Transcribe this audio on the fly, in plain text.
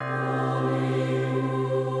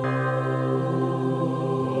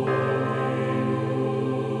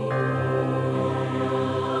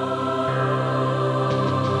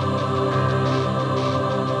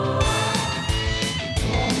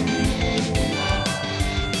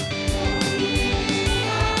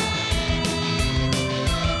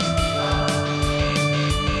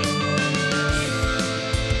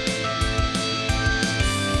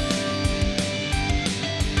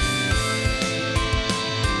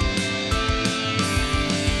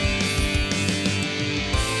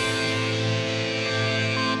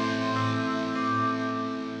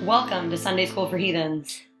Welcome to Sunday School for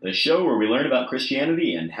Heathens. The show where we learn about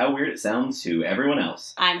Christianity and how weird it sounds to everyone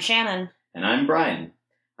else. I'm Shannon. And I'm Brian.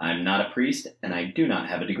 I'm not a priest, and I do not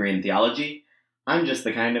have a degree in theology. I'm just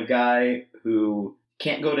the kind of guy who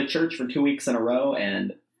can't go to church for 2 weeks in a row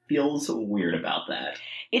and feels weird about that.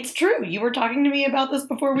 It's true. You were talking to me about this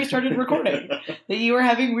before we started recording, that you were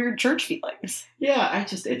having weird church feelings. Yeah,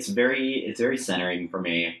 it's very centering for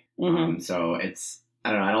me. Mm-hmm. So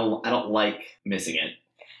I don't like missing it.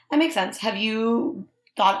 That makes sense. Have you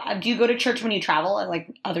do you go to church when you travel at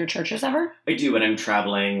like other churches ever? I do. When I'm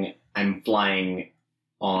traveling, I'm flying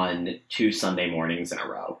on 2 Sunday mornings in a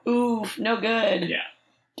row. Ooh, no good. Yeah.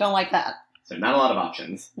 Don't like that. So not a lot of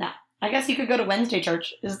options. No. I guess you could go to Wednesday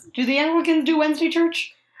church. Do the Anglicans do Wednesday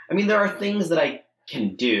church? I mean, there are things that I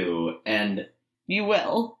can do, and... You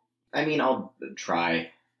will. I mean, I'll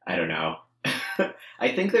try. I don't know.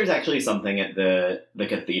 I think there's actually something at the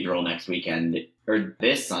cathedral next weekend, or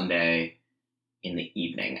this Sunday in the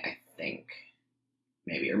evening, I think.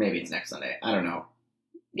 Maybe, or maybe it's next Sunday. I don't know.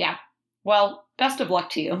 Yeah. Well, best of luck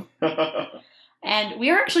to you. And we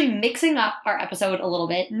are actually mixing up our episode a little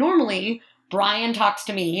bit. Normally, Brian talks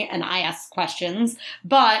to me and I ask questions,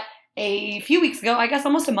 but a few weeks ago, I guess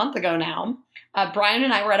almost a month ago now, Brian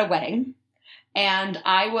and I were at a wedding, and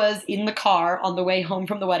I was in the car on the way home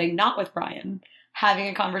from the wedding, not with Brian, having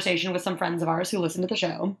a conversation with some friends of ours who listen to the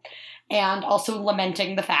show, and also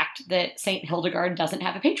lamenting the fact that St. Hildegard doesn't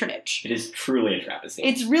have a patronage. It is truly a travesty.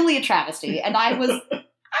 It's really a travesty, and I wouldn't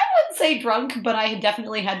say drunk, but I had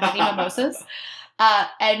definitely had many mimosas.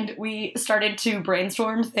 And we started to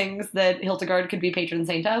brainstorm things that Hildegard could be patron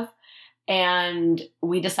saint of. And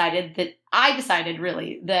I decided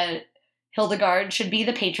really that Hildegard should be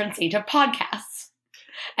the patron saint of podcasts.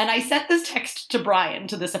 And I sent this text to Brian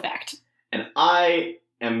to this effect. And I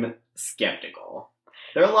am skeptical.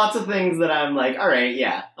 There are lots of things that I'm like, all right,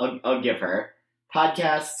 yeah, I'll give her.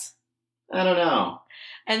 Podcasts, I don't know.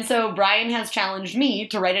 And so Brian has challenged me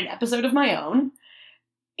to write an episode of my own,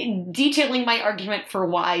 detailing my argument for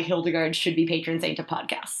why Hildegard should be patron saint of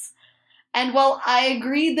podcasts. And while I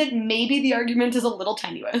agree that maybe the argument is a little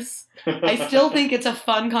tenuous, I still think it's a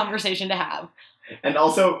fun conversation to have. And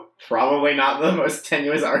also, probably not the most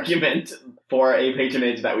tenuous argument for a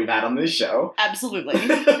patronage that we've had on this show. Absolutely.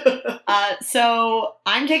 So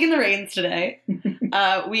I'm taking the reins today.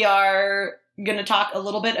 We are going to talk a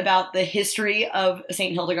little bit about the history of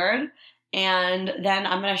St. Hildegard, and then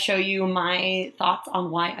I'm going to show you my thoughts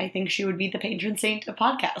on why I think she would be the patron saint of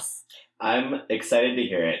podcasts. I'm excited to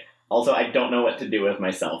hear it. Also, I don't know what to do with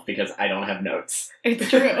myself because I don't have notes. It's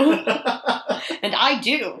true. And I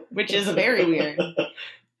do, which is very weird.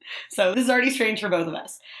 So this is already strange for both of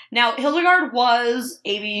us. Now, Hildegard was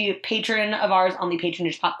a patron of ours on the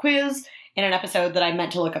Patronage Pop Quiz in an episode that I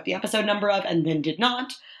meant to look up the episode number of and then did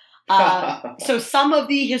not. So some of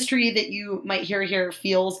the history that you might hear here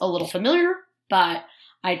feels a little familiar, but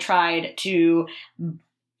I tried to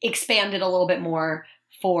expand it a little bit more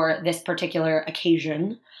for this particular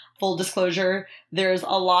occasion. Full disclosure, there's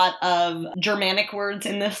a lot of Germanic words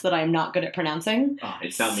in this that I'm not good at pronouncing. Oh,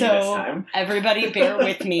 it's not me this time. Everybody bear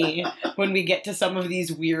with me when we get to some of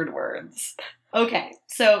these weird words. Okay,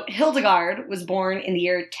 so Hildegard was born in the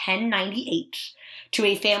year 1098 to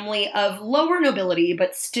a family of lower nobility,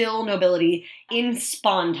 but still nobility, in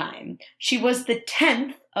Spondheim. She was the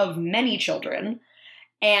 10th of many children,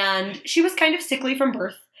 and she was kind of sickly from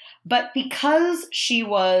birth, but because she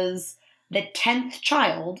was the 10th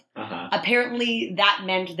child, apparently that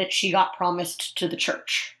meant that she got promised to the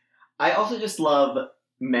church. I also just love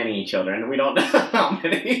many children. We don't know how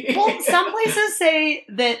many. Well, some places say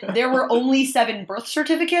that there were only 7 birth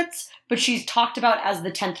certificates, but she's talked about as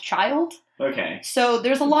the 10th child. Okay. So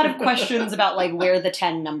there's a lot of questions about like where the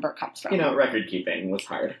 10 number comes from. You know, record keeping was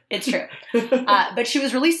hard. It's true. But she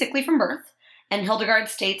was really sickly from birth, and Hildegard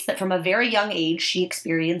states that from a very young age she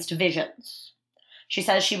experienced visions. She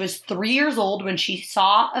says she was 3 years old when she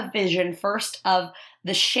saw a vision first of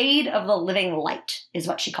the shade of the living light, is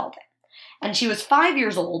what she called it. And she was 5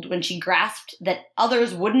 years old when she grasped that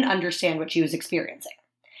others wouldn't understand what she was experiencing.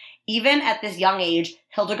 Even at this young age,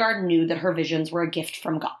 Hildegard knew that her visions were a gift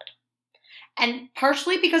from God. And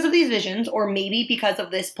partially because of these visions, or maybe because of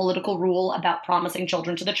this political rule about promising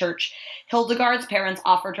children to the church, Hildegard's parents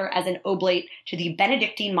offered her as an oblate to the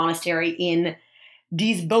Benedictine monastery in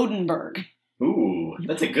Diesbodenberg. Ooh,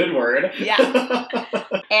 that's a good word. Yeah.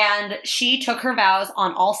 And she took her vows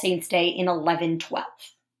on All Saints' Day in 1112.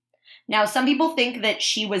 Now, some people think that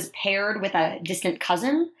she was paired with a distant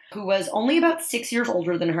cousin who was only about 6 years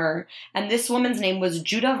older than her, and this woman's name was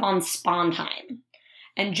Judah von Spondheim.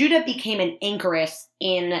 And Judah became an anchoress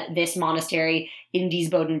in this monastery in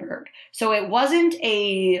Diesbodenberg. So it wasn't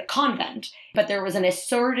a convent, but there was an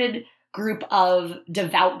assorted group of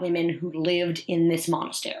devout women who lived in this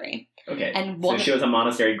monastery. Okay, And so she was a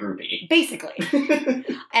monastery groupie. Basically.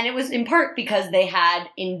 And it was in part because they had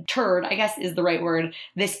interred, I guess is the right word,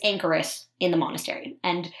 this anchoress in the monastery.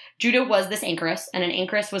 And Judah was this anchoress, and an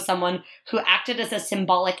anchoress was someone who acted as a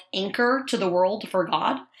symbolic anchor to the world for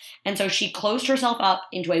God. And so she closed herself up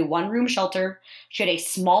into a one-room shelter. She had a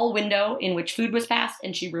small window in which food was passed,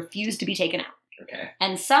 and she refused to be taken out. Okay.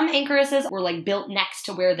 And some anchoresses were like built next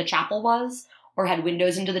to where the chapel was, or had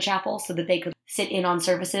windows into the chapel so that they could sit in on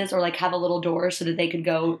services, or like have a little door so that they could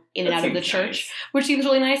go in and out of the church, nice. Which seems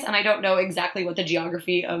really nice. And I don't know exactly what the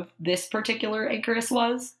geography of this particular anchoress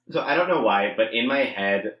was. So I don't know why, but in my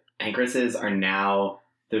head, anchoresses are now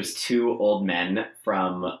those two old men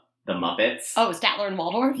from the Muppets. Oh, Statler and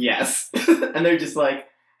Waldorf? Yes. And they're just like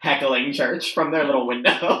heckling church from their little window.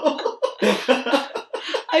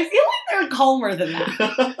 I feel like they're calmer than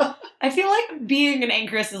that. I feel like being an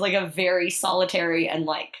anchoress is like a very solitary and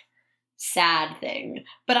like sad thing.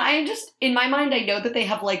 But I just, in my mind, I know that they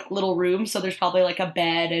have like little rooms, so there's probably like a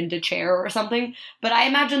bed and a chair or something. But I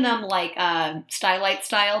imagine them like Starlight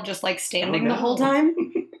style, just like standing the whole time.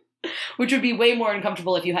 Which would be way more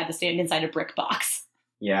uncomfortable if you had to stand inside a brick box.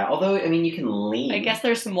 Yeah, although, I mean, you can lean. I guess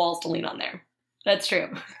there's some walls to lean on there. That's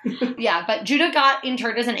true. Yeah, but Judah got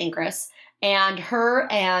interred as an anchoress, and her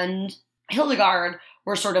and Hildegard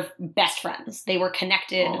were sort of best friends. They were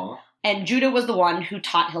connected, Aww. and Judah was the one who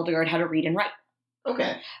taught Hildegard how to read and write.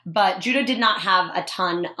 Okay. But Judah did not have a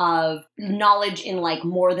ton of knowledge in, like,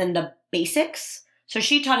 more than the basics. So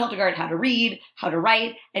she taught Hildegard how to read, how to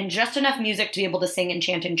write, and just enough music to be able to sing and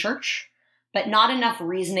chant in church, but not enough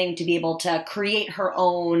reasoning to be able to create her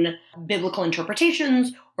own biblical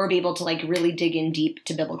interpretations or be able to, like, really dig in deep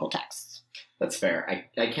to biblical texts. That's fair.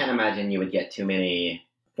 I can't imagine you would get too many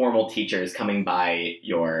formal teachers coming by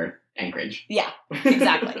your anchorage. Yeah,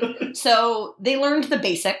 exactly. So they learned the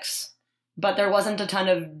basics, but there wasn't a ton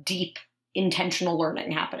of deep, intentional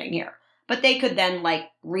learning happening here. But they could then, like,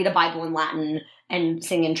 read a Bible in Latin and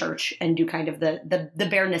sing in church and do kind of the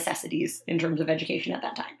bare necessities in terms of education at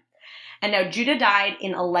that time. And now Judah died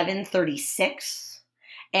in 1136,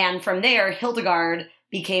 and from there, Hildegard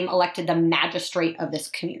became elected the magistrate of this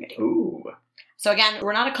community. Ooh. So again,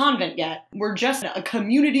 we're not a convent yet. We're just a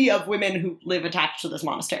community of women who live attached to this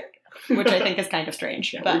monastery, which I think is kind of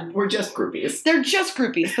strange. Yeah, but we're just groupies. they're just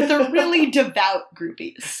groupies, but they're really devout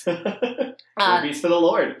groupies. Groupies for the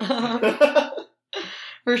Lord.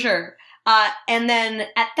 For sure. And then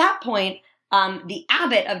at that point, the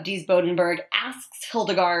abbot of Diesbodenberg asks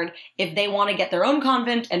Hildegard if they want to get their own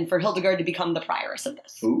convent and for Hildegard to become the prioress of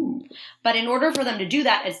this. Ooh. But in order for them to do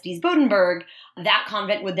that as Diesbodenberg, that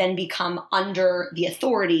convent would then become under the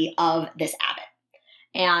authority of this abbot.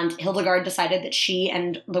 And Hildegard decided that she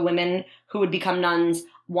and the women who would become nuns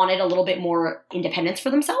wanted a little bit more independence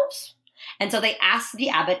for themselves. And so they asked the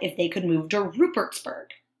abbot if they could move to Rupertsberg.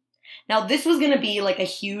 Now, this was going to be like a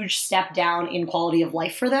huge step down in quality of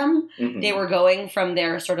life for them. Mm-hmm. They were going from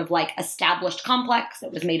their sort of like established complex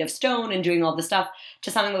that was made of stone and doing all this stuff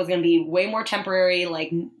to something that was going to be way more temporary,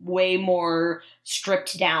 like way more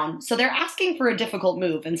stripped down. So they're asking for a difficult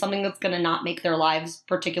move and something that's going to not make their lives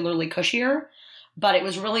particularly cushier. But it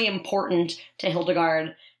was really important to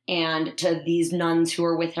Hildegard and to these nuns who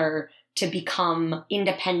were with her to become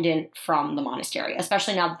independent from the monastery,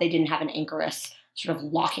 especially now that they didn't have an anchoress sort of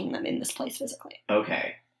locking them in this place physically.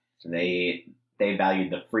 Okay. So they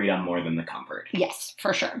valued the freedom more than the comfort. Yes,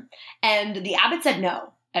 for sure. And the abbot said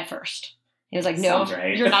no at first. He was like, no, Sounds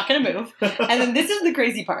right. You're not going to move. And then this is the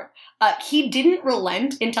crazy part. He didn't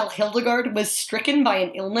relent until Hildegard was stricken by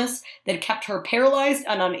an illness that kept her paralyzed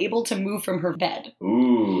and unable to move from her bed.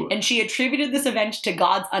 Ooh. And she attributed this event to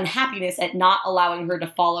God's unhappiness at not allowing her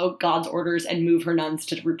to follow God's orders and move her nuns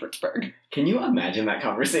to Rupertsberg. Can you imagine that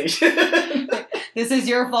conversation? This is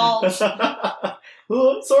your fault.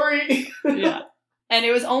 Oh, sorry. Yeah. And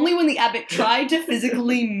it was only when the abbot tried to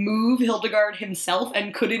physically move Hildegard himself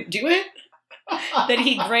and couldn't do it that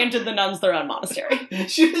he granted the nuns their own monastery.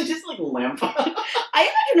 She was just like limp. I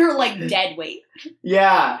imagine her like dead weight.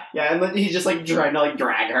 Yeah, and then he's just like trying to like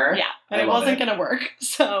drag her. Yeah, and it wasn't going to work.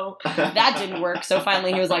 So that didn't work. So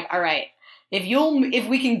finally he was like, all right, if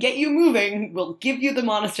we can get you moving, we'll give you the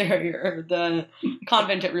monastery or the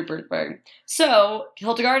convent at Rupertsberg. So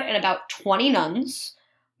Hildegard and about 20 nuns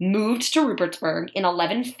moved to Rupertsberg in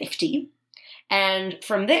 1150. And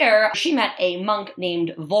from there, she met a monk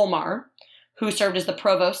named Volmar, who served as the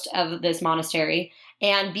provost of this monastery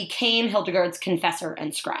and became Hildegard's confessor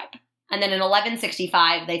and scribe. And then in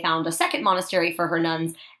 1165, they found a second monastery for her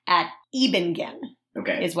nuns at Ebingen,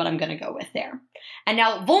 Okay. is what I'm going to go with there. And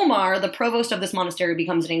now Volmar, the provost of this monastery,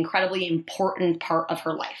 becomes an incredibly important part of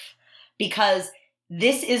her life, because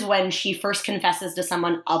this is when she first confesses to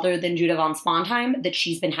someone other than Judah von Spondheim that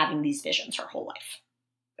she's been having these visions her whole life.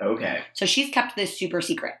 Okay. So she's kept this super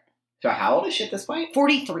secret. So how old is she at this point?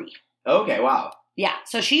 43. Okay, wow. Yeah,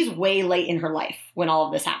 so she's way late in her life when all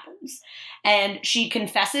of this happens. And she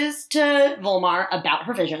confesses to Volmar about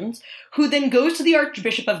her visions, who then goes to the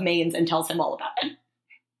Archbishop of Mainz and tells him all about it.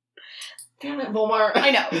 Damn it, Volmar. I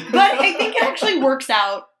know, but I think it actually works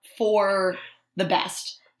out for the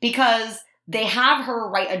best, because they have her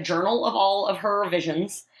write a journal of all of her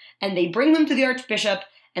visions, and they bring them to the Archbishop,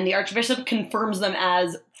 and the Archbishop confirms them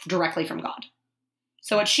as directly from God.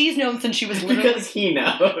 So what she's known since she was literally... Because he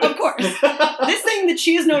knows. Of course. This thing that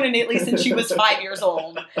she has known innately since she was 5 years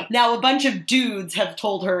old, now a bunch of dudes have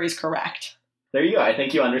told her is correct. There you go. I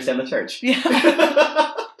think you understand the church. Yeah.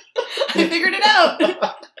 I figured it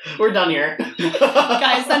out. We're done here.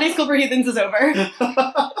 Guys, Sunday School for Heathens is over.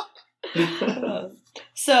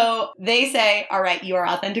 So they say, all right, you are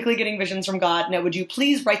authentically getting visions from God. Now, would you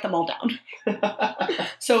please write them all down?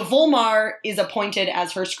 So Volmar is appointed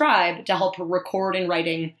as her scribe to help her record in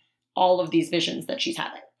writing all of these visions that she's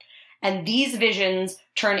having. And these visions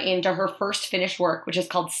turn into her first finished work, which is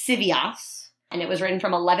called Civias. And it was written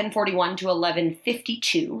from 1141 to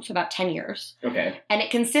 1152, so about 10 years. Okay. And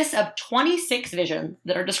it consists of 26 visions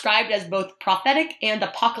that are described as both prophetic and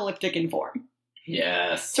apocalyptic in form.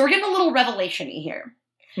 Yes. So we're getting a little revelation-y here.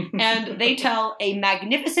 And they tell a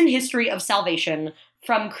magnificent history of salvation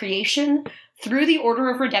from creation through the order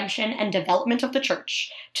of redemption and development of the church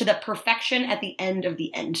to the perfection at the end of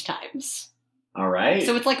the end times. All right.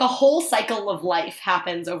 So it's like a whole cycle of life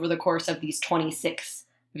happens over the course of these 26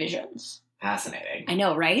 visions. Fascinating. I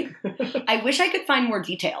know, right? I wish I could find more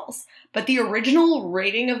details, but the original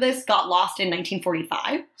rating of this got lost in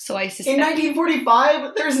 1945, so I suspect... In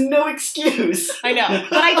 1945, there's no excuse. I know,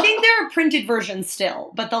 but I think there are printed versions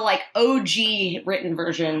still, but the, OG written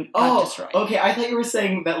version got destroyed. Okay, I thought you were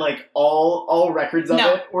saying that, all records of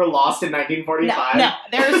it were lost in 1945. No,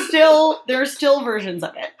 there are still versions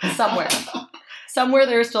of it, somewhere. Somewhere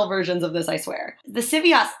there are still versions of this, I swear. The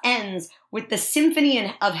Civias ends with the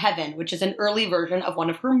Symphony of Heaven, which is an early version of one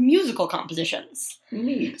of her musical compositions.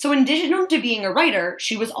 Neat. So in addition to being a writer,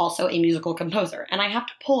 she was also a musical composer. And I have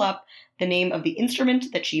to pull up the name of the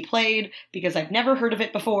instrument that she played, because I've never heard of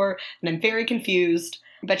it before, and I'm very confused.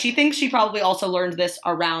 But she thinks she probably also learned this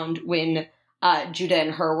around when Judah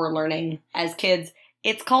and her were learning as kids.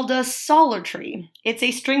 It's called a psaltery. It's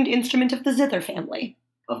a stringed instrument of the zither family.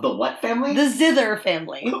 Of the what family? The zither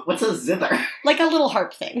family. What's a zither? Like a little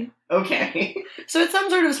harp thing. Okay. So it's some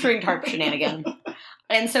sort of stringed harp shenanigan.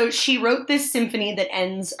 And so she wrote this symphony that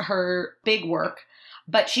ends her big work,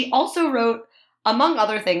 but she also wrote, among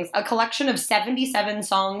other things, a collection of 77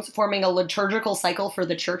 songs forming a liturgical cycle for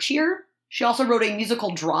the church year. She also wrote a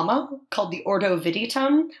musical drama called the Ordo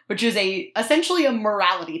Vititum, which is essentially a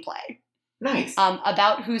morality play. Nice.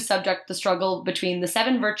 About whose subject the struggle between the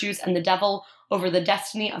 7 virtues and the devil over the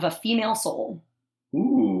destiny of a female soul.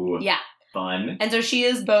 Ooh. Yeah. Fun. And so she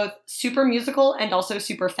is both super musical and also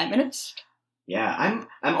super feminist. Yeah,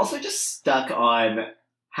 I'm also just stuck on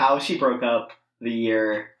how she broke up the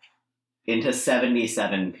year into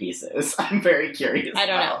 77 pieces. I'm very curious. I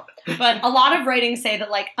don't know. But a lot of writings say that,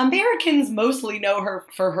 Americans mostly know her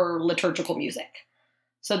for her liturgical music.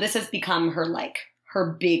 So this has become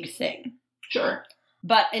her big thing. Sure.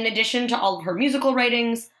 But in addition to all of her musical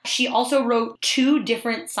writings, she also wrote 2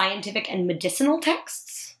 different scientific and medicinal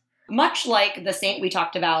texts, much like the saint we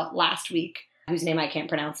talked about last week, whose name I can't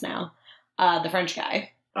pronounce now, the French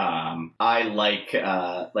guy. I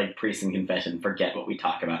like priest and confession, forget what we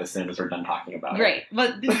talk about as soon as we're done talking about it. Great.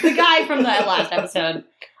 But the guy from the last episode,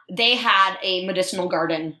 they had a medicinal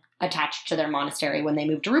garden attached to their monastery when they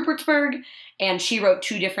moved to Rupertsburg, and she wrote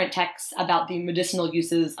 2 different texts about the medicinal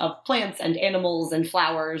uses of plants and animals and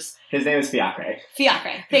flowers. His name is Fiacre.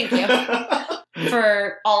 Fiacre, thank you.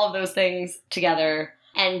 For all of those things together.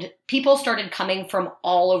 And people started coming from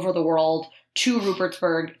all over the world to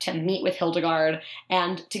Rupertsburg to meet with Hildegard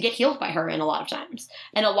and to get healed by her in a lot of times.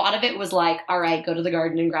 And a lot of it was like, all right, go to the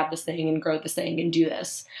garden and grab this thing and grow this thing and do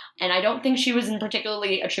this. And I don't think she was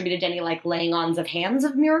particularly attributed to any laying ons of hands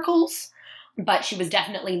of miracles, but she was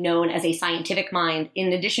definitely known as a scientific mind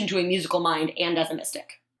in addition to a musical mind and as a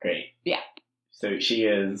mystic. Great. Yeah. So she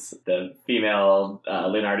is the female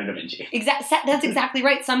Leonardo da Vinci. That's exactly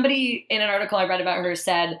right. Somebody in an article I read about her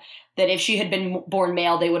said that if she had been born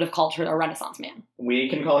male, they would have called her a Renaissance man. We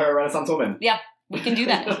can call her a Renaissance woman. Yeah. We can do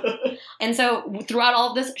that now. And so throughout all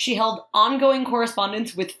of this, she held ongoing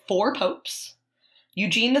correspondence with 4 popes: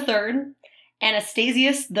 Eugene III,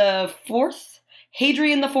 Anastasius IV,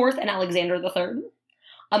 Hadrian IV, and Alexander III,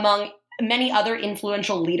 among many other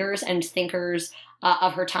influential leaders and thinkers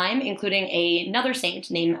of her time, including another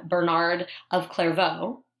saint named Bernard of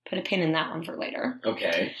Clairvaux. Put a pin in that one for later.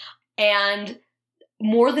 Okay. And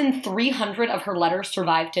more than 300 of her letters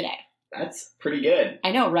survive today. That's pretty good.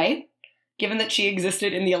 I know, right? Given that she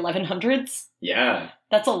existed in the 1100s. Yeah.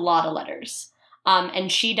 That's a lot of letters.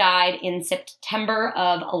 And she died in September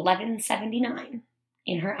of 1179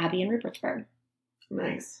 in her abbey in Rupertsberg.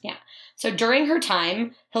 Nice. Yeah. So during her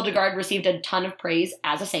time, Hildegard received a ton of praise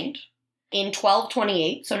as a saint. In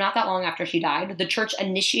 1228, so not that long after she died, the church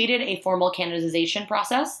initiated a formal canonization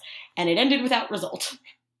process, and it ended without result.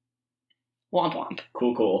 Womp womp.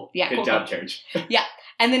 Cool. Yeah, Good cool, job, cool. church. Yeah.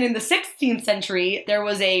 And then in the 16th century, there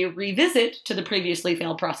was a revisit to the previously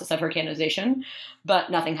failed process of her canonization, but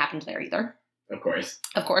nothing happened there either. Of course.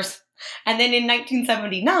 Of course. And then in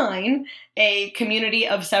 1979, a community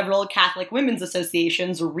of several Catholic women's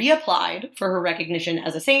associations reapplied for her recognition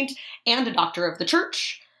as a saint and a doctor of the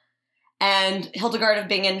church. And Hildegard of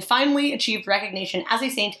Bingen finally achieved recognition as a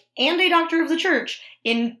saint and a doctor of the church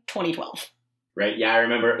in 2012. Right, yeah, I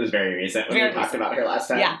remember it was very recent when we talked about her last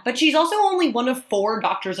time. Yeah, but she's also only one of 4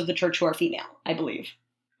 doctors of the church who are female, I believe.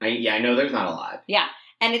 I know there's not a lot. Yeah,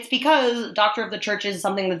 and it's because doctor of the church is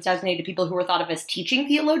something that's designated to people who are thought of as teaching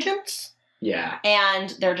theologians. Yeah.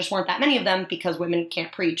 And there just weren't that many of them because women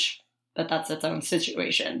can't preach, but that's its own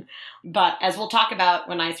situation. But as we'll talk about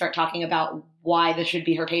when I start talking about why this should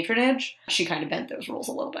be her patronage, she kind of bent those rules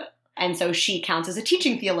a little bit. And so she counts as a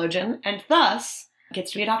teaching theologian and thus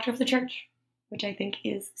gets to be a doctor of the church, which I think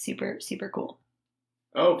is super, super cool.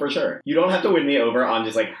 Oh, for sure. You don't have to win me over on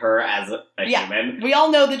just, like, her as a human. We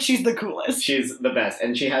all know that she's the coolest. She's the best.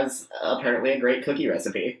 And she has, apparently, a great cookie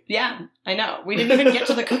recipe. Yeah, I know. We didn't even get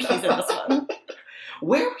to the cookies in this one.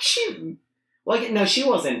 Where was she? Well, no, she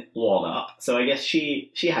wasn't walled up. So I guess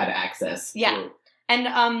she had access. Yeah. And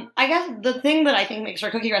I guess the thing that I think makes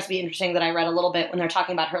her cookie recipe interesting that I read a little bit when they're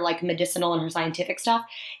talking about her, like, medicinal and her scientific stuff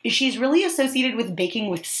is she's really associated with baking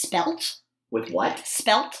with spelt. With what?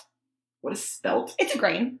 Spelt. What is spelt? It's a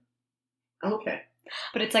grain. Oh, okay.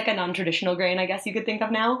 But it's like a non-traditional grain, I guess you could think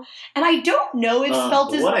of now. And I don't know if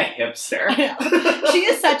spelt is... What a hipster. She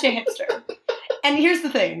is such a hipster. And here's the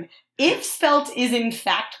thing. If spelt is in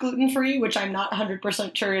fact gluten-free, which I'm not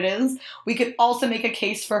 100% sure it is, we could also make a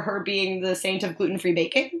case for her being the saint of gluten-free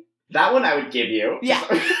baking. That one I would give you. Yeah.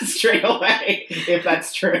 Straight away, if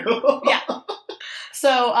that's true. Yeah.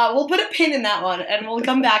 So we'll put a pin in that one, and we'll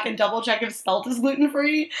come back and double-check if spelt is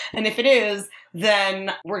gluten-free. And if it is,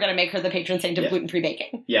 then we're going to make her the patron saint of gluten-free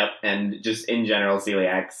baking. Yep, and just in general,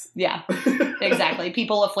 celiacs. Yeah, exactly.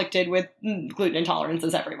 People afflicted with gluten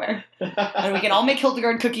intolerances everywhere. And we can all make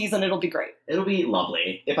Hildegard cookies, and it'll be great. It'll be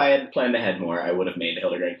lovely. If I had planned ahead more, I would have made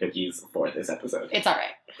Hildegard cookies for this episode. It's all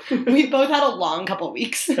right. We've both had a long couple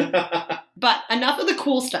weeks. But enough of the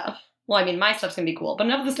cool stuff. Well, I mean, my stuff's going to be cool, but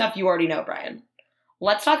enough of the stuff you already know, Brian.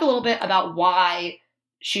 Let's talk a little bit about why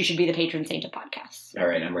she should be the patron saint of podcasts. All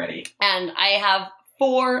right, I'm ready. And I have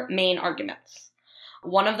 4 main arguments.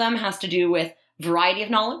 One of them has to do with variety of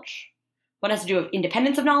knowledge. One has to do with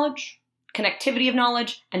independence of knowledge, connectivity of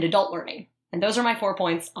knowledge, and adult learning. And those are my 4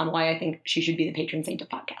 points on why I think she should be the patron saint of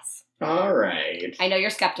podcasts. All right. I know you're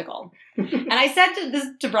skeptical. And I said this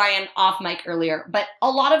to Brian off mic earlier, but a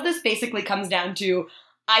lot of this basically comes down to,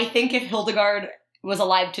 I think if Hildegard was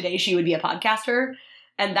alive today, she would be a podcaster.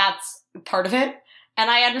 And that's part of it.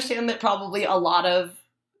 And I understand that probably a lot of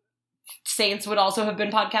saints would also have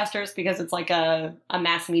been podcasters because it's like a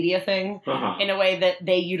mass media thing in a way that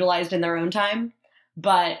they utilized in their own time.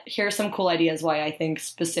 But here's some cool ideas why I think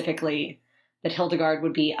specifically that Hildegard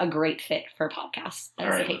would be a great fit for podcasts as All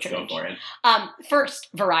right, a patronage. let's go for it. First,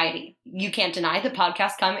 variety. You can't deny that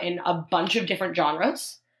podcasts come in a bunch of different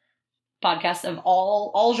genres. Podcasts of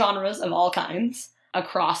all genres of all kinds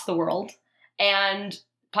across the world. And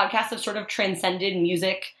podcasts have sort of transcended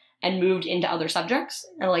music and moved into other subjects.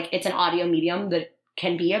 And like, it's an audio medium that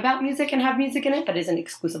can be about music and have music in it, but isn't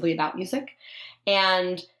exclusively about music.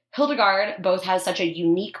 And Hildegard both has such a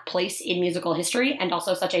unique place in musical history and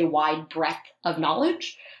also such a wide breadth of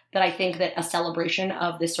knowledge that I think that a celebration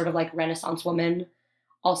of this sort of like Renaissance woman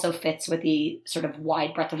also fits with the sort of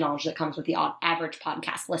wide breadth of knowledge that comes with the average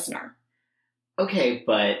podcast listener. Okay,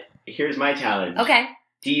 but here's my challenge. Okay.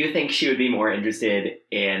 Do you think she would be more interested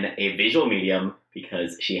in a visual medium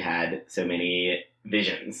because she had so many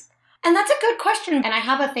visions? And that's a good question. And I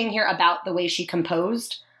have a thing here about the way she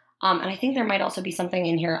composed. And I think there might also be something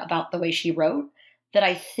in here about the way she wrote. that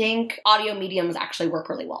I think audio mediums actually work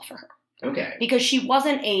really well for her. Okay. Because she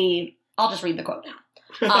wasn't I'll just read the quote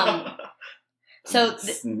now. So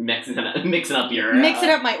mixing up your mixing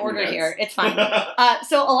up my order notes. here. It's fine.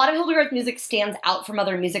 So a lot of Hildegard's music stands out from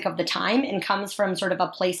other music of the time and comes from sort of a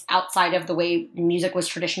place outside of the way music was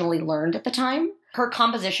traditionally learned at the time. Her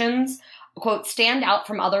compositions, quote, stand out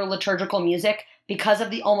from other liturgical music because of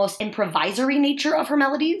the almost improvisory nature of her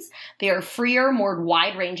melodies. They are freer, more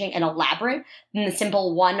wide-ranging, and elaborate than the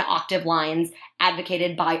simple one-octave lines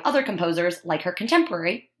advocated by other composers like her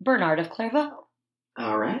contemporary, Bernard of Clairvaux.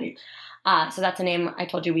 All right. So that's a name I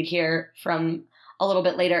told you we'd hear from a little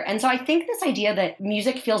bit later. And so I think this idea that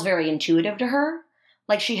music feels very intuitive to her,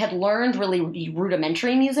 like she had learned really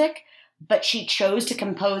rudimentary music, but she chose to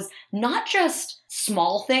compose not just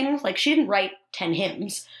small things, like she didn't write 10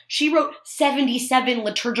 hymns. She wrote 77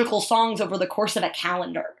 liturgical songs over the course of a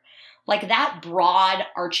calendar. Like that broad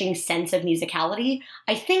arching sense of musicality,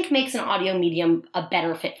 I think makes an audio medium a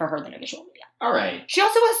better fit for her than a visual medium. All right. She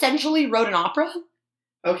also essentially wrote an opera.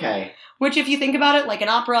 Okay. Which, if you think about it, like an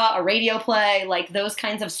opera, a radio play, like those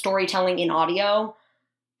kinds of storytelling in audio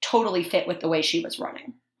totally fit with the way she was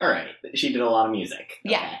running. All right. She did a lot of music.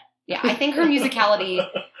 Yeah. Okay. Yeah. I think her musicality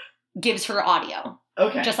gives her audio.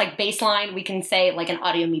 Okay. Just like baseline, we can say like an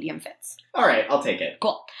audio medium fits. All right. I'll take it.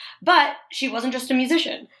 Cool. But she wasn't just a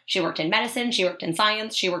musician. She worked in medicine, she worked in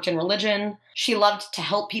science, she worked in religion. She loved to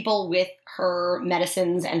help people with her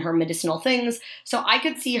medicines and her medicinal things. So I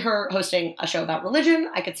could see her hosting a show about religion.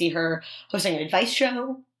 I could see her hosting an advice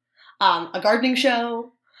show, a gardening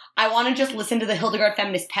show. I want to just listen to the Hildegard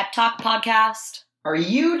Feminist Pep Talk podcast. Are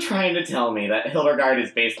you trying to tell me that Hildegard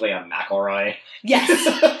is basically a McElroy? Yes.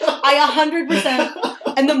 I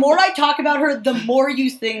 100%. And the more I talk about her, the more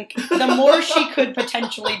you think, the more she could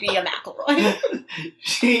potentially be a McElroy.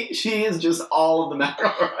 She is just all of the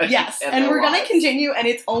McElroys. Yes, and we're going to continue, and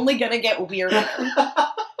it's only going to get weirder.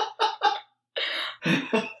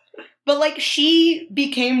 But, like, she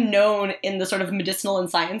became known in the sort of medicinal and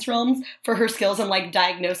science realms for her skills in, like,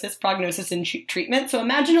 diagnosis, prognosis, and treatment. So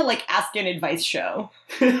imagine a, like, ask and advice show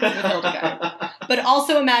with Hildegard. But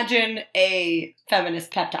also imagine a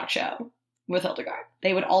feminist pep talk show with Hildegard.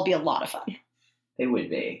 They would all be a lot of fun. They would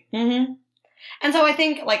be. Mm-hmm. And so I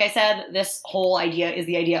think, like I said, this whole idea is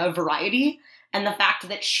the idea of variety, and the fact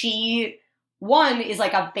that she, one, is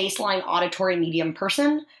like a baseline auditory medium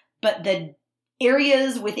person, but the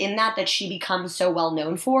areas within that she becomes so well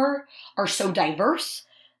known for are so diverse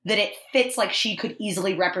that it fits like she could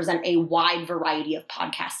easily represent a wide variety of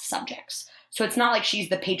podcast subjects. So it's not like she's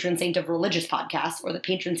the patron saint of religious podcasts or the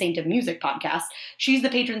patron saint of music podcasts. She's the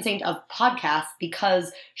patron saint of podcasts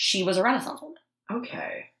because she was a Renaissance woman.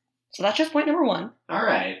 Okay. So that's just point number one. All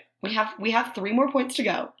right. We have 3 more points to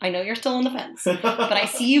go. I know you're still on the fence, but I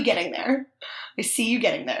see you getting there.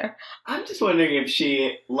 I'm just wondering if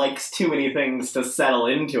she likes too many things to settle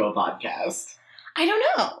into a podcast. I don't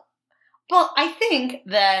know. Well, I think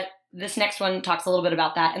that this next one talks a little bit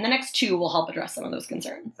about that, and the next 2 will help address some of those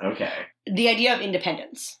concerns. Okay. The idea of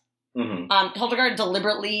independence. Mm-hmm. Hildegard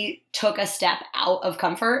deliberately took a step out of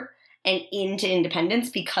comfort and into independence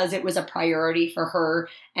because it was a priority for her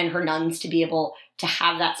and her nuns to be able to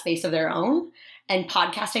have that space of their own. And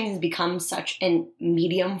podcasting has become such a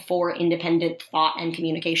medium for independent thought and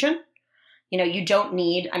communication. You know, you don't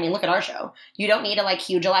need, I mean, look at our show. You don't need a like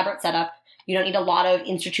huge elaborate setup. You don't need a lot of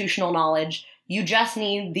institutional knowledge. You just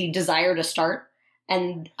need the desire to start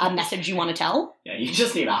and a message you want to tell. Yeah, you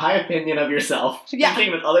just need a high opinion of yourself. Yeah.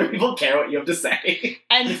 Thinking that other people care what you have to say.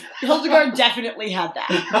 And Hildegard definitely had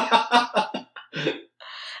that.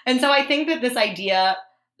 And so I think that this idea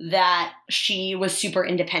that she was super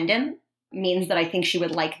independent means that I think she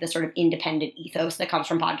would like the sort of independent ethos that comes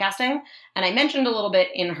from podcasting. And I mentioned a little bit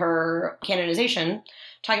in her canonization,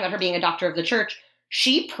 talking about her being a doctor of the church,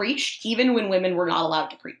 she preached even when women were not allowed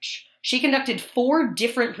to preach. She conducted 4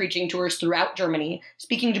 different preaching tours throughout Germany,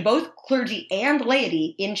 speaking to both clergy and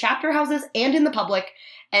laity in chapter houses and in the public,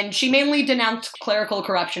 and she mainly denounced clerical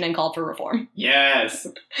corruption and called for reform. Yes.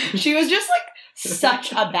 She was just like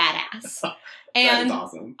such a badass. And that is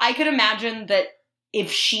awesome. I could imagine that if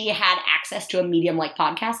she had access to a medium like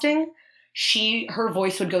podcasting, her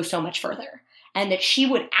voice would go so much further, and that she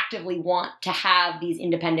would actively want to have these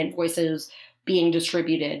independent voices being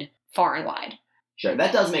distributed far and wide. Sure,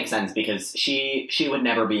 that does make sense because she would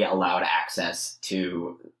never be allowed access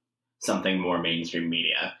to something more mainstream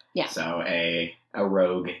media. Yeah. So a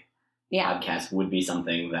rogue podcast would be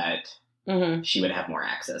something that she would have more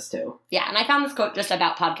access to. Yeah, and I found this quote just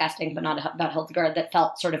about podcasting, but not about Hildegard, that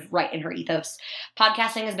felt sort of right in her ethos.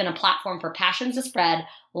 Podcasting has been a platform for passions to spread,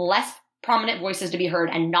 less prominent voices to be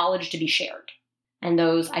heard, and knowledge to be shared. And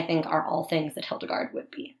those, I think, are all things that Hildegard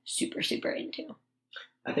would be super, super into.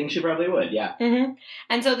 I think she probably would, yeah. Mm-hmm.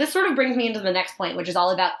 And so this sort of brings me into the next point, which is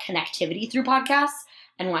all about connectivity through podcasts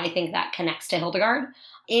and why I think that connects to Hildegard.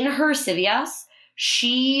 In her Civias,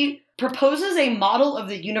 she proposes a model of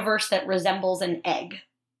the universe that resembles an egg.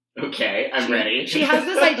 Okay, I'm ready. She has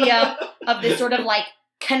this idea of this sort of like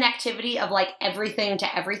connectivity of like everything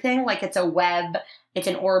to everything. Like it's a web, it's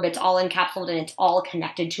an orb, it's all encapsulated and it's all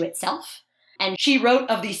connected to itself. And she wrote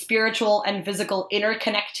of the spiritual and physical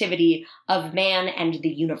interconnectivity of man and the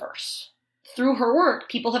universe. Through her work,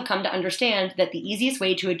 people have come to understand that the easiest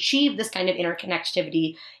way to achieve this kind of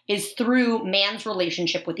interconnectivity is through man's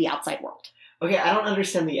relationship with the outside world. Okay, I don't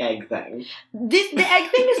understand the egg thing. The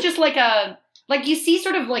egg thing is just like you see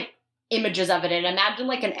sort of like images of it and imagine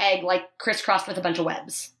like an egg like crisscrossed with a bunch of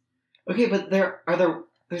webs. Okay, but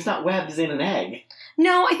there's not webs in an egg.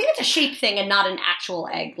 No, I think it's a shape thing and not an actual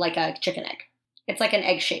egg, like a chicken egg. It's like an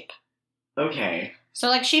egg shape. Okay. So,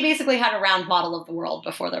 like, she basically had a round model of the world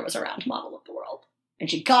before there was a round model of the world. And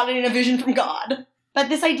she got it in a vision from God. But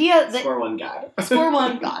this idea that... Score one, God. Score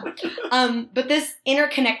one, God. But this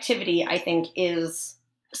interconnectivity, I think, is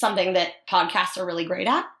something that podcasts are really great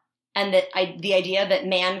at. And that the idea that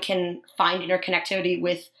man can find interconnectivity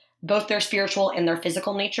with both their spiritual and their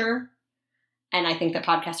physical nature. And I think that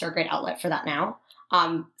podcasts are a great outlet for that now.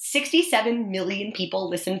 67 million people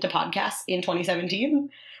listened to podcasts in 2017,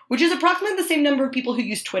 which is approximately the same number of people who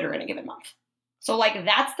use Twitter in a given month. So, like,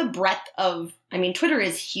 that's the breadth of... I mean, Twitter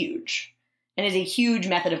is huge and is a huge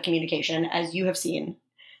method of communication, as you have seen,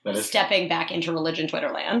 stepping back into religion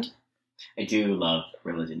Twitterland. I do love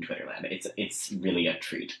religion Twitterland. It's really a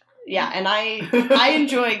treat. Yeah, and I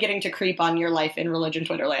enjoy getting to creep on your life in religion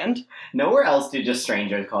Twitterland. Nowhere else do just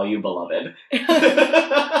strangers call you beloved.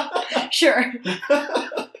 Sure.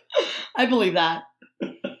 I believe that.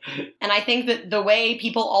 And I think that the way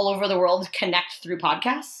people all over the world connect through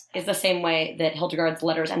podcasts is the same way that Hildegard's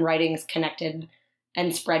letters and writings connected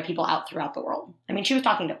and spread people out throughout the world. I mean, she was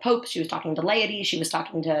talking to popes, she was talking to laity, she was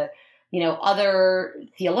talking to, other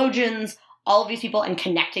theologians, all of these people, and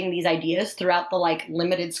connecting these ideas throughout the, like,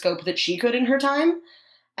 limited scope that she could in her time.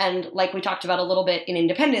 And like we talked about a little bit in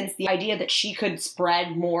Independence, the idea that she could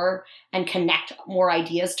spread more and connect more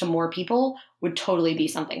ideas to more people would totally be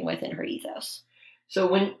something within her ethos. So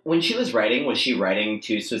when she was writing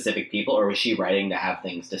to specific people, or was she writing to have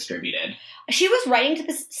things distributed? She was writing to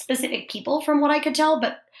the specific people from what I could tell,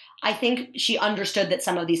 but I think she understood that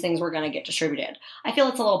some of these things were going to get distributed. I feel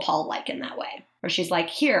it's a little Paul-like in that way, where she's like,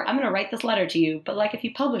 here, I'm going to write this letter to you, but like if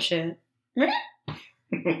you publish it...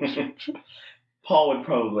 Paul would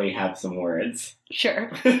probably have some words. Sure.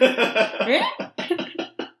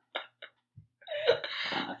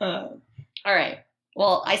 All right.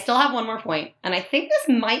 Well, I still have one more point, and I think this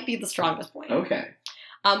might be the strongest point. Okay.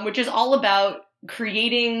 Which is all about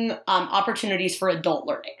creating opportunities for adult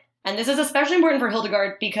learning. And this is especially important for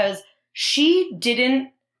Hildegard because she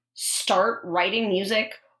didn't start writing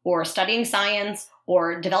music or studying science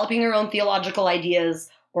or developing her own theological ideas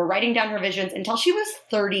or writing down her visions until she was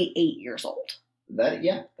 38 years old.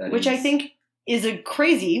 Which I think is a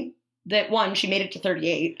crazy that, one, she made it to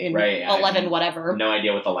 38 in 11 whatever. No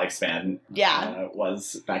idea what the lifespan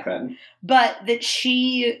was back then. But that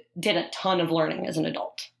she did a ton of learning as an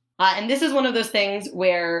adult. And this is one of those things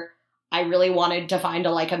where I really wanted to find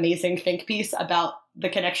a amazing think piece about the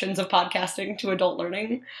connections of podcasting to adult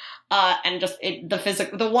learning. And just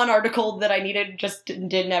the one article that I needed just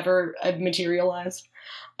did never materialize.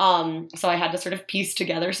 So I had to sort of piece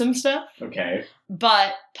together some stuff. Okay.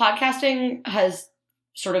 But podcasting has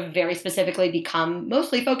sort of very specifically become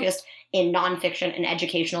mostly focused in nonfiction and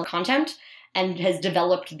educational content and has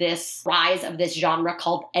developed this rise of this genre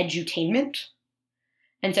called edutainment.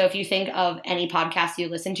 And so if you think of any podcast you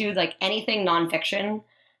listen to, like anything nonfiction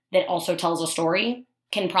that also tells a story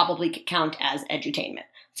can probably count as edutainment.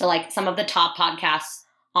 So like some of the top podcasts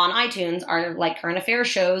on iTunes are like current affairs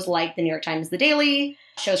shows like the New York Times The Daily,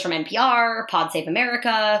 shows from NPR, Pod Save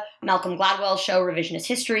America, Malcolm Gladwell's show Revisionist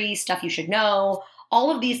History, Stuff You Should Know, all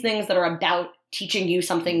of these things that are about teaching you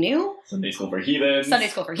something new. Sunday School for Heathens.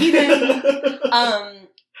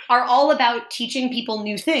 Are all about teaching people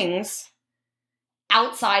new things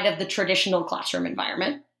outside of the traditional classroom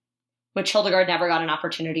environment, which Hildegard never got an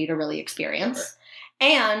opportunity to really experience. Sure.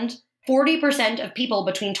 And 40% of people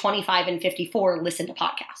between 25 and 54 listen to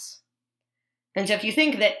podcasts. And so if you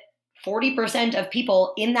think that 40% of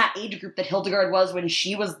people in that age group that Hildegard was when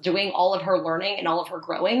she was doing all of her learning and all of her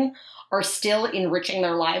growing are still enriching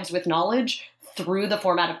their lives with knowledge through the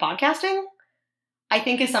format of podcasting, I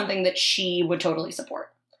think is something that she would totally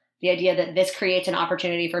support. The idea that this creates an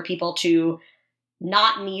opportunity for people to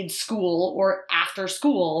not need school or after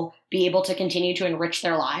school be able to continue to enrich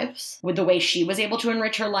their lives with the way she was able to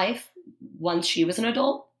enrich her life once she was an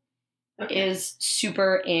adult is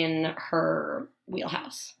super in her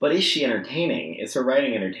wheelhouse. But is she entertaining? Is her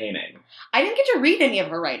writing entertaining? I didn't get to read any of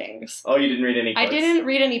her writings. Oh, you didn't read any parts? I didn't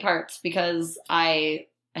read any parts because I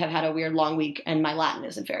have had a weird long week and my Latin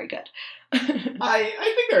isn't very good. I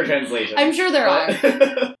think there are translations. I'm sure there are.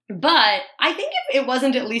 But I think if it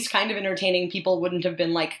wasn't at least kind of entertaining, people wouldn't have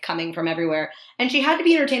been, like, coming from everywhere. And she had to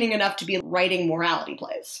be entertaining enough to be writing morality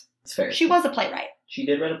plays. It's fair. She was a playwright. She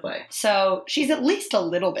did write a play. So she's at least a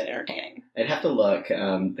little bit entertaining. I'd have to look.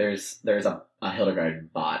 There's a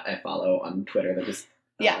Hildegard bot I follow on Twitter that just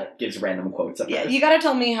gives random quotes of hers. Yeah, you gotta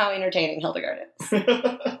tell me how entertaining Hildegard is.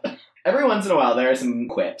 Every once in a while, there are some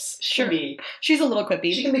quips. Sure. She's a little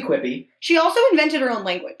quippy. She can be quippy. She also invented her own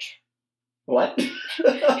language. What?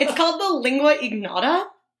 It's called the Lingua Ignota,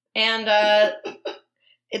 and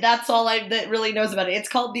that's all that really knows about it. It's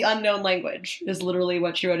called the unknown language, is literally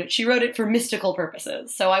what she wrote it. She wrote it for mystical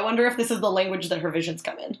purposes, so I wonder if this is the language that her visions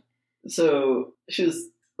come in. So, she was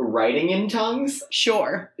writing in tongues?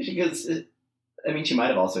 Sure. Because, I mean, she might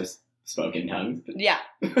have also spoken tongues. But... Yeah.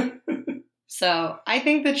 So, I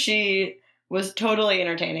think that she was totally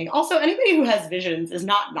entertaining. Also, anybody who has visions is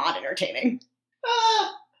not entertaining.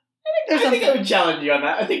 I think I would challenge you on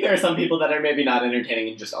that. I think there are some people that are maybe not entertaining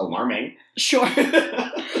and just alarming. Sure.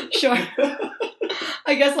 Sure.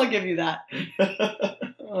 I guess I'll give you that.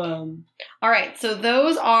 All right, so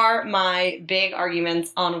those are my big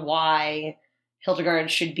arguments on why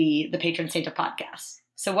Hildegard should be the patron saint of podcasts.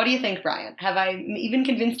 So what do you think, Brian? Have I even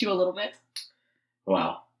convinced you a little bit?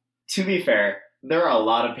 Well, to be fair, there are a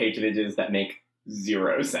lot of patronages that make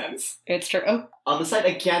zero sense. It's true. On the side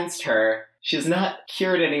against her, she has not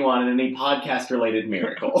cured anyone in any podcast-related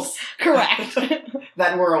miracles. Correct.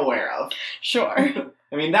 That we're aware of. Sure.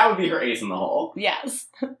 I mean, that would be her ace in the hole. Yes.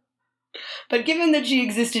 But given that she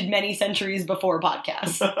existed many centuries before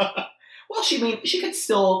podcasts. Well, she could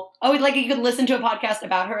still... Oh, like you could listen to a podcast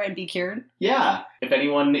about her and be cured? Yeah. If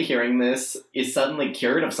anyone hearing this is suddenly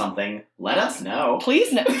cured of something, let us know.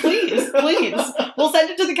 Please, no. Please. We'll send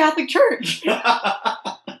it to the Catholic Church.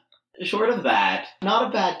 Short of that, not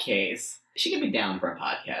a bad case. She could be down for a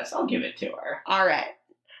podcast. I'll give it to her. All right.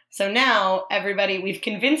 So now, everybody, we've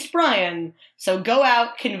convinced Brian, so go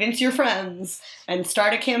out, convince your friends, and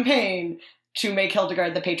start a campaign to make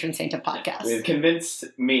Hildegard the patron saint of podcasts. We've convinced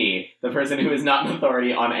me, the person who is not an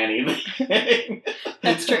authority on anything.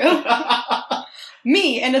 That's true.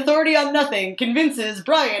 Me, an authority on nothing, convinces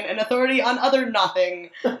Brian, an authority on other nothing,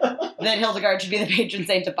 that Hildegard should be the patron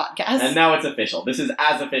saint of podcasts. And now it's official. This is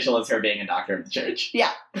as official as her being a doctor of the church.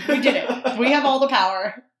 Yeah, we did it. We have all the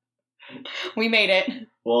power. We made it.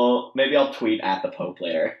 Well, maybe I'll tweet at the Pope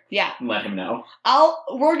later. Yeah. And let him know.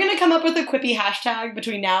 We're gonna come up with a quippy hashtag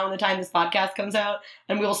between now and the time this podcast comes out,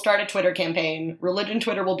 and we will start a Twitter campaign. Religion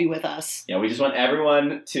Twitter will be with us. Yeah, we just want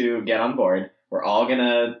everyone to get on board. We're all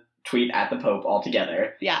gonna tweet at the Pope all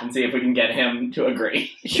together. Yeah. And see if we can get him to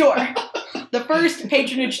agree. Sure. The first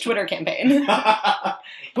patronage Twitter campaign.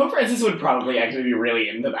 Pope Francis would probably actually be really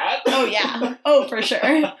into that. Oh, yeah. Oh, for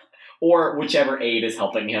sure. Or whichever aide is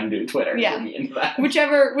helping him do Twitter. Yeah. Would be into that.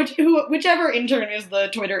 Whichever intern is the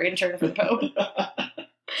Twitter intern for the Pope.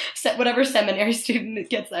 Whatever seminary student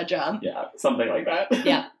gets that job. Yeah, something like that.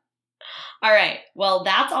 Yeah. All right. Well,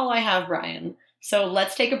 that's all I have, Brian. So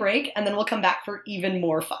let's take a break, and then we'll come back for even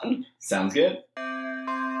more fun. Sounds good.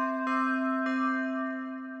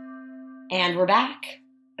 And we're back.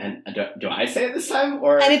 And do I say it this time?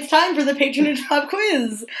 Or And it's time for the Patronage Pop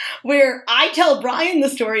Quiz, where I tell Brian the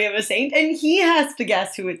story of a saint, and he has to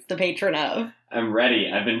guess who it's the patron of. I'm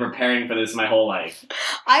ready. I've been preparing for this my whole life.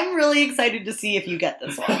 I'm really excited to see if you get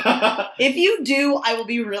this one. If you do, I will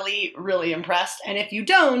be really, really impressed. And if you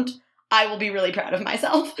don't, I will be really proud of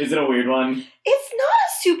myself. Is it a weird one? It's not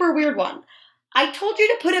a super weird one. I told you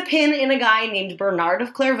to put a pin in a guy named Bernard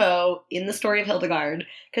of Clairvaux in the story of Hildegard,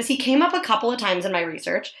 because he came up a couple of times in my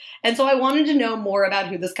research, and so I wanted to know more about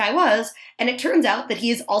who this guy was, and it turns out that he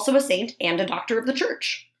is also a saint and a doctor of the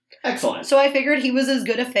church. Excellent. So I figured he was as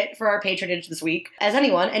good a fit for our patronage this week as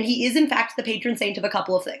anyone, and he is in fact the patron saint of a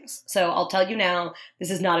couple of things. So I'll tell you now,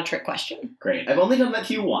 this is not a trick question. Great. I've only done that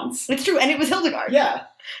to you once. It's true, and it was Hildegard. Yeah.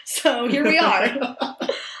 So here we are.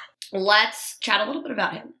 Let's chat a little bit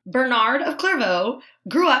about him. Bernard of Clairvaux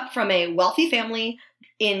grew up from a wealthy family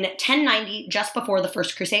in 1090, just before the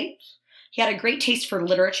First Crusade. He had a great taste for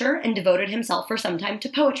literature and devoted himself for some time to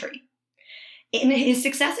poetry. His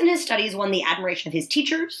success in his studies won the admiration of his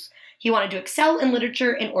teachers. He wanted to excel in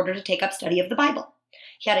literature in order to take up study of the Bible.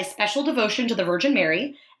 He had a special devotion to the Virgin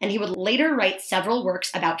Mary, and he would later write several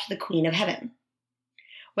works about the Queen of Heaven.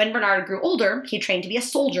 When Bernard grew older, he trained to be a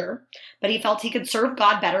soldier, but he felt he could serve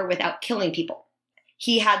God better without killing people.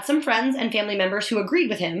 He had some friends and family members who agreed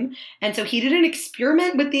with him, and so he did an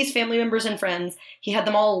experiment with these family members and friends. He had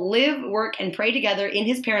them all live, work, and pray together in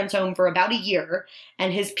his parents' home for about a year,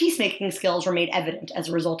 and his peacemaking skills were made evident as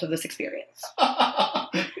a result of this experience.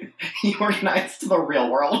 He organized the real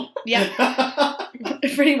world. Yeah,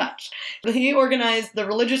 pretty much. He organized the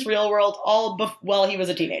religious real world all while he was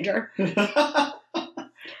a teenager.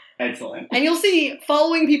 Excellent. And you'll see,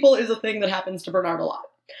 following people is a thing that happens to Bernard a lot.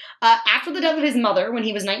 After the death of his mother, when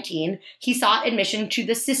he was 19, he sought admission to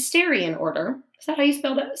the Cistercian order. Is that how you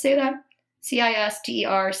say that?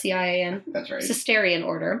 Cistercian? That's right. Cistercian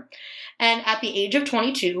order. And at the age of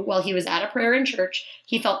 22, while he was at a prayer in church,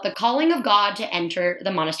 he felt the calling of God to enter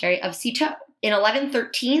the monastery of Citeaux. In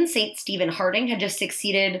 1113, St. Stephen Harding had just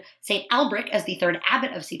succeeded St. Albric as the third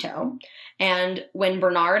abbot of Citeaux. And when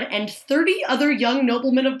Bernard and 30 other young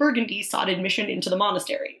noblemen of Burgundy sought admission into the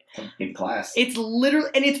monastery. It's a big class. It's literally,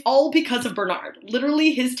 and it's all because of Bernard.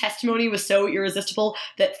 Literally, his testimony was so irresistible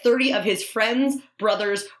that 30 of his friends,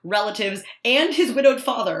 brothers, relatives, and his widowed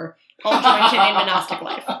father all joined him in monastic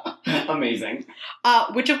life. Amazing.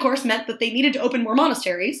 Which, of course, meant that they needed to open more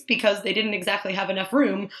monasteries because they didn't exactly have enough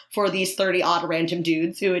room for these 30-odd random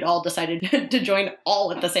dudes who had all decided to join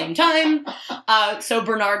all at the same time. So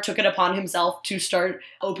Bernard took it upon himself to start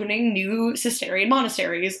opening new Cistercian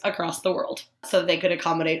monasteries across the world so that they could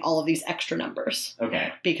accommodate all of these extra numbers.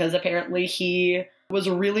 Okay. Because apparently he was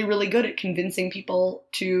really, really good at convincing people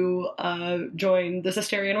to join the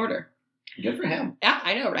Cistercian order. Good for him. Yeah,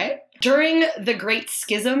 I know, right? During the Great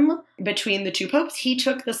Schism between the two popes, he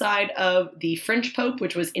took the side of the French pope,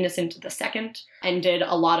 which was Innocent II, and did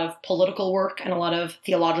a lot of political work and a lot of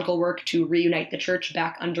theological work to reunite the church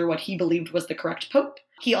back under what he believed was the correct pope.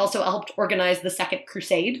 He also helped organize the Second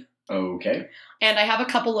Crusade. Okay. And I have a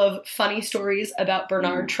couple of funny stories about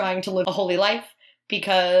Bernard trying to live a holy life,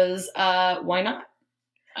 because why not?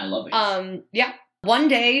 I love it. Yeah. One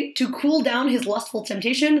day, to cool down his lustful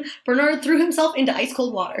temptation, Bernard threw himself into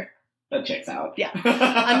ice-cold water. That checks out. Yeah.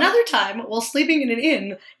 Another time, while sleeping in an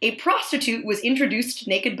inn, a prostitute was introduced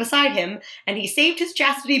naked beside him, and he saved his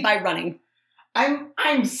chastity by running.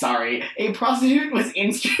 I'm sorry. A prostitute was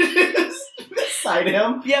introduced beside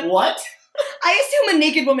him? Yep. What? I assume a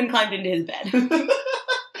naked woman climbed into his bed.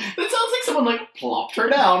 That sounds like someone, plopped her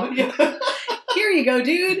down. Here you go,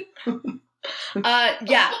 dude.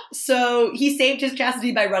 Yeah, so he saved his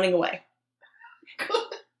chastity by running away.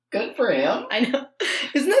 Good for him. I know.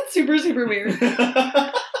 Isn't that super, super weird?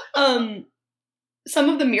 Some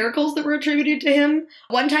of the miracles that were attributed to him.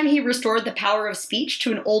 One time he restored the power of speech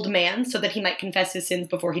to an old man so that he might confess his sins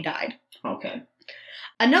before he died. Okay.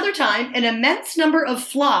 Another time, an immense number of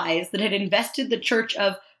flies that had infested the church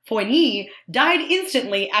of Foigny died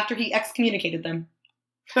instantly after he excommunicated them.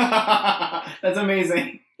 That's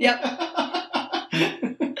amazing. Yep.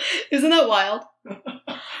 Isn't that wild?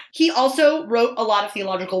 He also wrote a lot of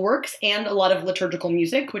theological works and a lot of liturgical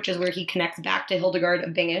music, which is where he connects back to Hildegard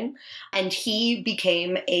of Bingen. And he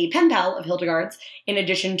became a pen pal of Hildegard's, in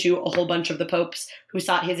addition to a whole bunch of the popes who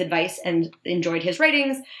sought his advice and enjoyed his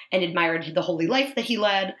writings and admired the holy life that he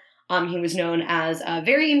led. He was known as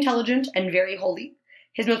very intelligent and very holy.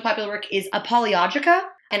 His most popular work is Apologica,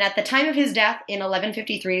 and at the time of his death in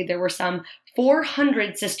 1153, there were some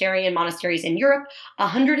 400 Cistercian monasteries in Europe,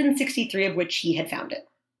 163 of which he had founded.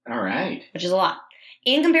 All right. Which is a lot.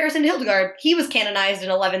 In comparison to Hildegard, he was canonized in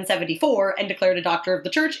 1174 and declared a doctor of the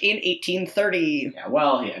church in 1830. Yeah,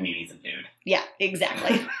 well, he's a dude. Yeah,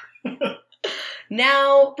 exactly.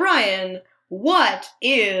 Now, Brian, what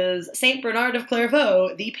is Saint Bernard of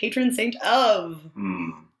Clairvaux the patron saint of?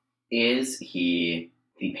 Is he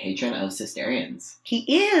the patron of Cistercians? He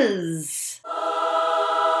is.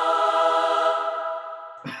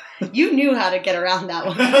 You knew how to get around that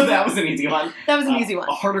one. That was an easy one. That was an easy one.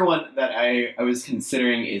 A harder one that I was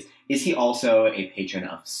considering is he also a patron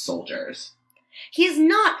of soldiers? He is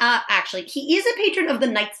not, actually. He is a patron of the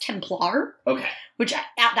Knights Templar. Okay. Which at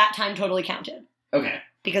that time totally counted. Okay.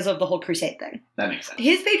 Because of the whole crusade thing. That makes sense.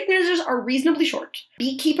 His patronages are reasonably short.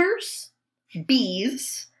 Beekeepers,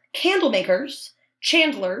 bees, candlemakers,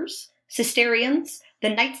 chandlers, Cistercians, the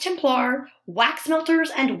Knights Templar, wax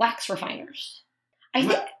melters, and wax refiners. I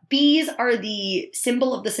think bees are the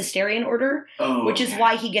symbol of the Cistercian order, which is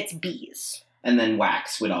why he gets bees. And then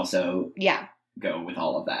wax would also go with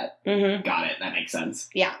all of that. Mm-hmm. Got it. That makes sense.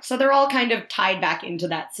 Yeah, so they're all kind of tied back into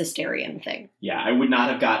that Cistercian thing. Yeah, I would not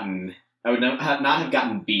have gotten I would not have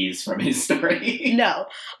gotten bees from his story. No.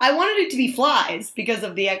 I wanted it to be flies because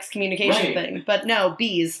of the excommunication Right. thing, but no,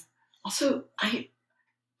 bees. Also,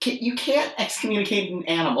 you can't excommunicate an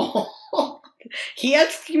animal. He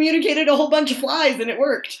excommunicated a whole bunch of flies and it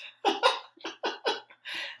worked.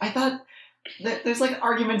 I thought that there's like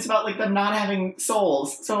arguments about like them not having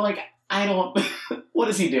souls. So like I don't. What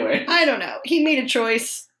is he doing? I don't know. He made a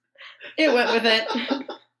choice. It went with it.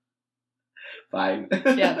 Fine.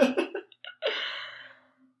 Yeah.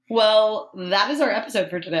 Well, that is our episode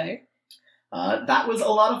for today. That was a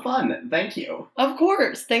lot of fun. Thank you. Of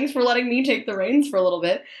course. Thanks for letting me take the reins for a little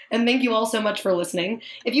bit. And thank you all so much for listening.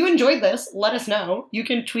 If you enjoyed this, let us know. You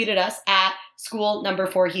can tweet at us at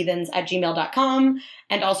school4heathens@gmail.com.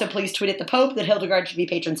 And also please tweet at the Pope that Hildegard should be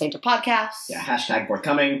patron saint of podcasts. Yeah, hashtag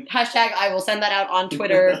forthcoming. Hashtag I will send that out on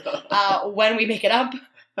Twitter when we make it up.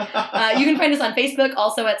 You can find us on Facebook,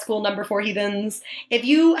 also at school4heathens. If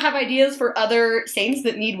you have ideas for other saints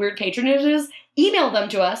that need weird patronages, email them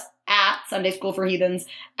to us at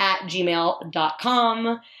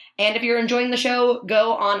sundayschoolforheathens@gmail.com. And if you're enjoying the show,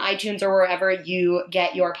 go on iTunes or wherever you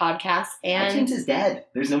get your podcasts. And iTunes is dead.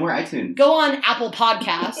 There's no more iTunes. go on Apple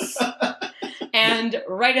Podcasts and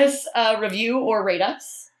write us a review or rate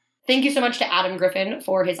us. Thank you so much to Adam Griffin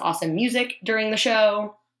for his awesome music during the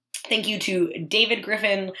show. Thank you to David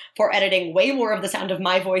Griffin for editing way more of the sound of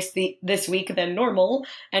my voice this week than normal,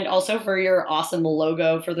 and also for your awesome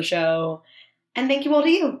logo for the show. And thank you all to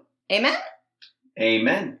you. Amen?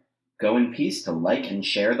 Amen. Go in peace to like and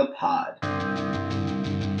share the pod.